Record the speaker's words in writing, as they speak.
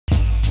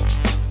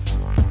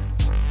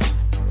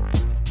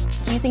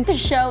Do you think the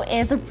show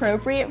is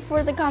appropriate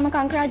for the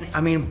Comic-Con crowd? I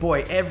mean,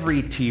 boy,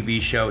 every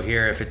TV show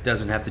here, if it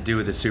doesn't have to do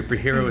with a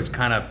superhero, is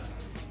kind of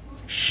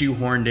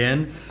shoehorned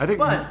in. I think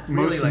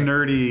most really,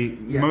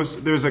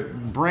 nerdy, there's a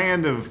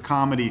brand of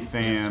comedy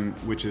fan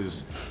which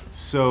is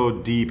so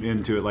deep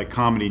into it, like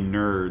comedy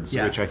nerds,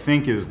 which I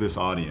think is this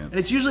audience. And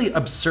it's usually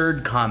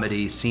absurd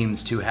comedy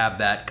seems to have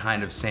that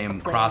kind of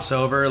same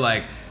crossover,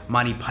 like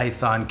Monty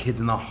Python, Kids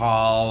in the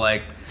Hall,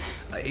 like,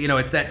 you know,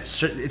 it's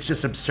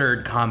just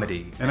absurd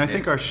comedy. And I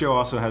think our show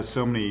also has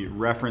so many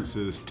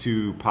references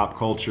to pop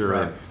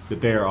culture that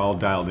they are all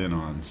dialed in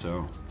on,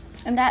 so.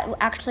 And that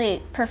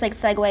actually perfect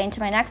segue into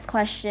my next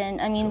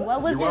question. I mean,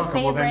 what was your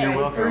favorite? Well, then you're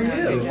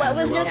welcome. What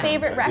was your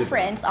favorite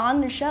reference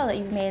on the show that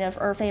you've made of,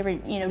 or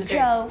favorite, you know,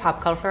 show?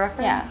 Pop culture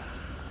reference. Yeah.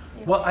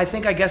 Well, I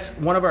guess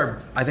one of our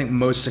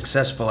most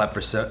successful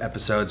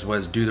episodes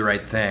was Do the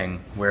Right Thing,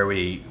 where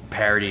we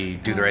parody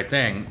Do the Right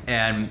Thing,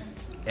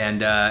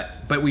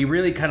 but we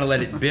really kind of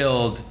let it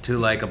build to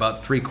like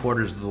about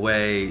 3/4 of the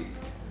way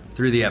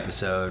through the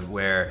episode,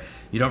 where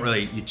you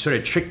sort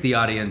of trick the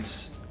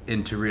audience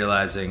into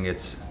realizing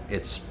it's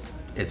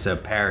a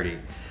parody.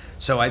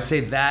 So I'd say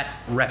that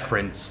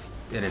reference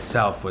in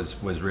itself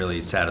was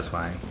really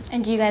satisfying.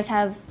 And do you guys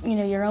have, you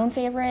know, your own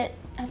favorite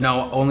episode?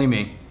 No, only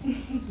me.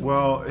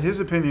 Well, his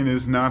opinion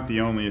is not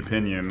the only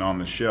opinion on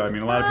the show. I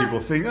mean, a lot of people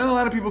think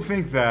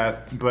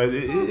that, but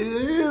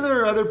there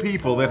are other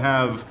people that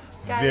have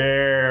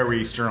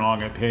very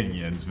strong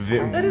opinions.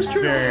 That is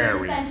true.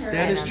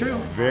 That is true.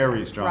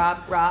 Very strong.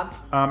 Rob?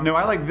 No,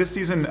 I like this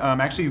season.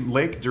 Actually,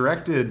 Lake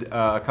directed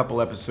a couple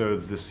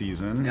episodes this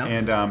season,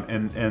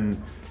 and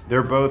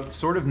they're both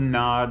sort of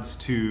nods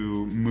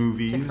to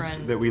movies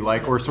that we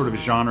like, or sort of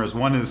genres.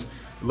 One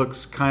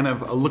looks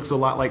a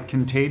lot like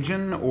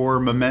Contagion or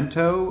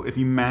Memento if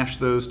you mash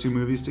those two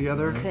movies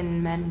together.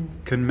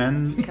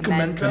 Tomato.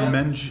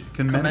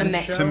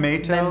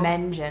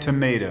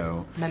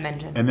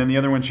 And then the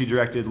other one she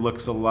directed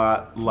looks a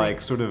lot like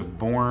sort of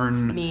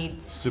Bourne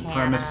meets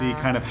Supremacy,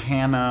 Hannah. kind of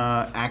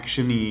Hannah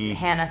action-y.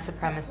 Hannah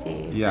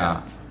Supremacy.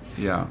 Yeah.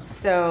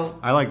 So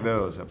I like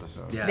those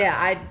episodes.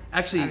 I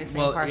actually,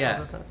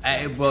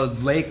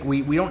 Lake,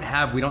 we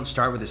don't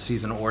start with a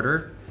season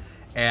order,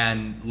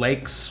 and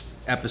Lake's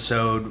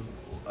episode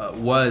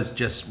was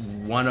just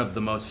one of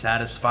the most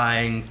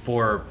satisfying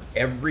for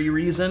every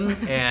reason,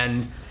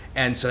 and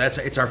so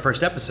it's our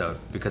first episode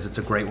because it's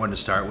a great one to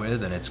start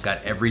with, and it's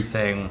got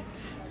everything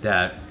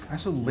that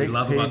we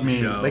love about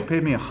the show. Lake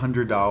paid me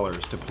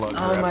 $100 to plug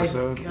her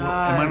episode. Oh my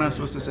God. Am I not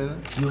supposed to say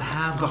that? You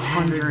have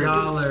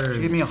 $100.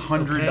 She gave me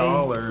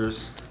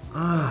 $100.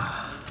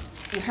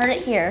 You heard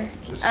it here.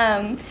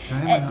 Can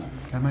I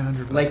have my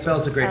 $100? Lake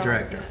Bell's a great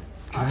director.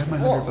 Can I have my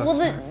 $100? Well,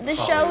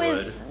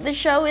 the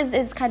show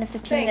is kind of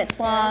 15 minutes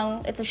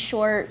long. It's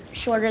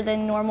shorter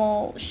than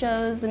normal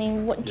shows. I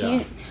mean,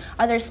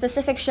 are there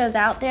specific shows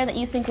out there that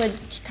you think would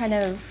kind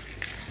of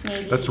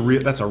maybe? That's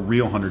a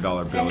real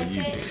 $100 bill.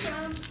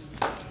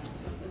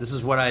 This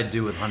is what I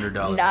do with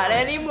 $100. not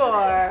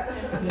anymore.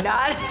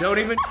 Don't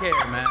even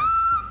care, man.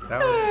 That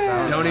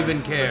was Don't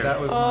even care.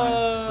 That was mine.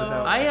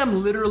 I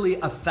am literally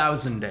a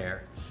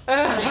thousandaire.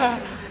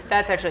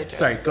 That's actually true.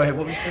 Sorry, go ahead.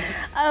 What was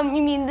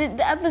You mean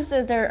the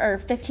episodes are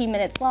 15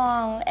 minutes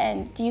long,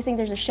 and do you think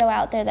there's a show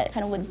out there that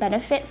kind of would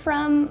benefit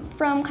from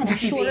kind of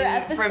shorter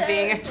episodes? From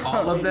being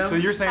all of them? So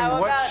you're saying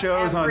what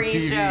shows on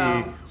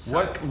TV,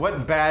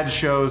 what bad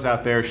shows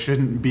out there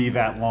shouldn't be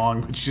that long,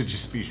 but should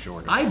just be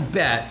shorter? I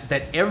bet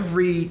that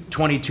every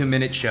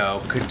 22-minute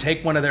show could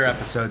take one of their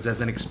episodes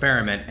as an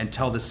experiment and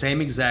tell the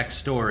same exact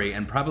story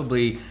and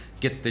probably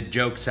get the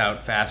jokes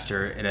out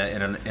faster in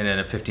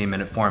a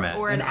 15-minute format.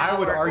 Or an I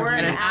would hour. argue Or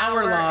an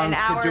hour long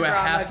could do a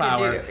half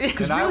hour.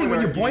 Because really,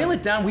 when you boil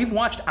it down, we've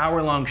watched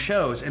hour-long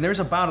shows, and there's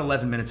about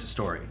 11 minutes of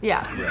story.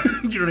 Yeah.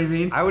 You know what I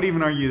mean? I would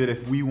even argue that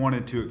if we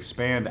wanted to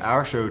expand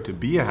our show to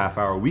be a half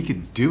hour, we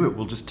could do it.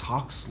 We'll just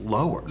talk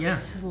slower. Yeah.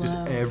 Just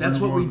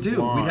That's what we everyone's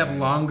do. We'd have line.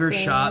 longer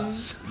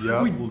shots.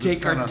 Yeah, We'd we'll just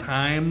take our kinda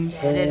time.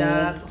 Set it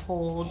up,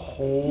 hold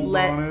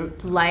let on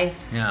it.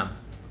 life Yeah.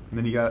 And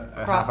then you got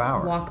a half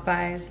hour.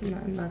 walk-bys,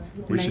 and that's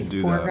We nice should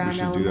do that. We foreground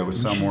should do that with element.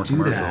 some more should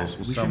do that. commercials.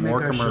 With We some should more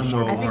make our show more commercials.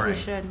 I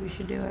think boring. we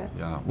should do it.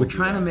 Yeah, We're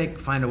trying to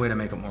find a way to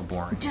make it more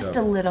boring. Just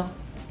a little.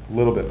 a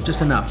little bit.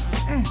 Just enough.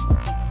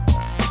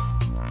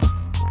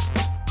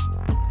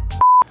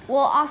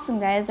 Well, awesome,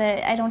 guys.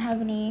 I don't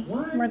have any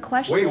more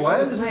questions. Wait,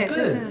 what? This is Wait, good.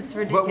 this is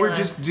ridiculous. But we're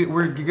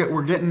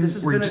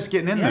just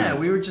getting in there. Yeah,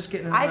 we were just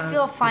getting in I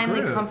feel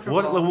finally groove.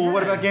 comfortable.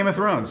 What about Game of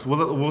Thrones?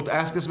 We'll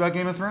ask us about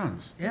Game of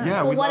Thrones. Yeah.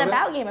 Yeah. Well, we what love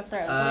about it. Game of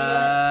Thrones?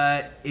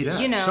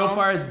 It's You know. so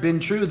far it's been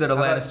true that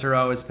about- Lannister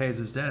always pays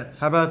his debts.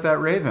 How about that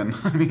Raven?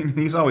 I mean,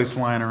 he's always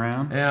flying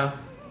around. Yeah.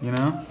 You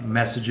know,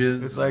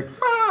 Messages. it's like,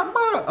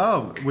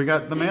 oh, we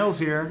got the males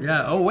here.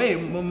 Yeah. Oh wait,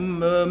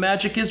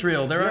 Magic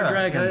Israel. There are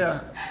dragons.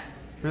 Yeah.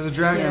 There's a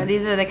dragon. You know,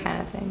 these are the kind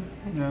of things.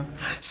 Yeah.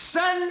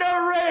 Send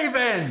a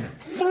raven.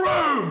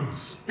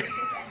 Thrones.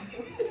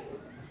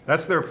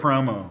 That's their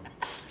promo.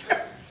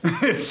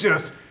 It's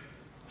just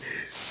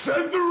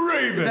Send the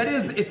Raven. That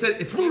is,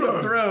 it's Game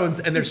of Thrones,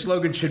 and their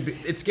slogan should be,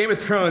 it's Game of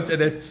Thrones, and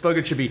their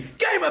slogan should be,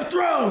 Game of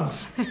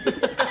Thrones!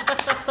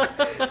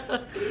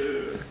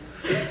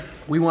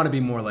 We want to be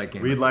more like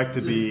Game of Thrones. We'd like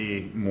to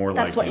be more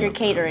like That's what Game you're of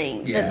Thrones.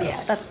 catering.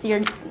 Yes. That's your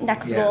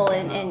next goal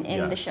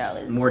in the show.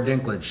 Is More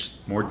dinklage.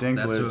 More dinklage.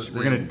 That's what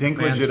We're going to dinklage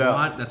fans it up.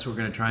 want. That's what we're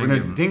going to try We're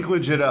and going give to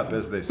them. dinklage it up,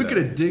 as they say. We're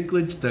going to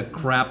dinklage the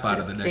crap out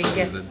of the next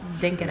Dink season.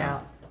 it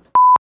out.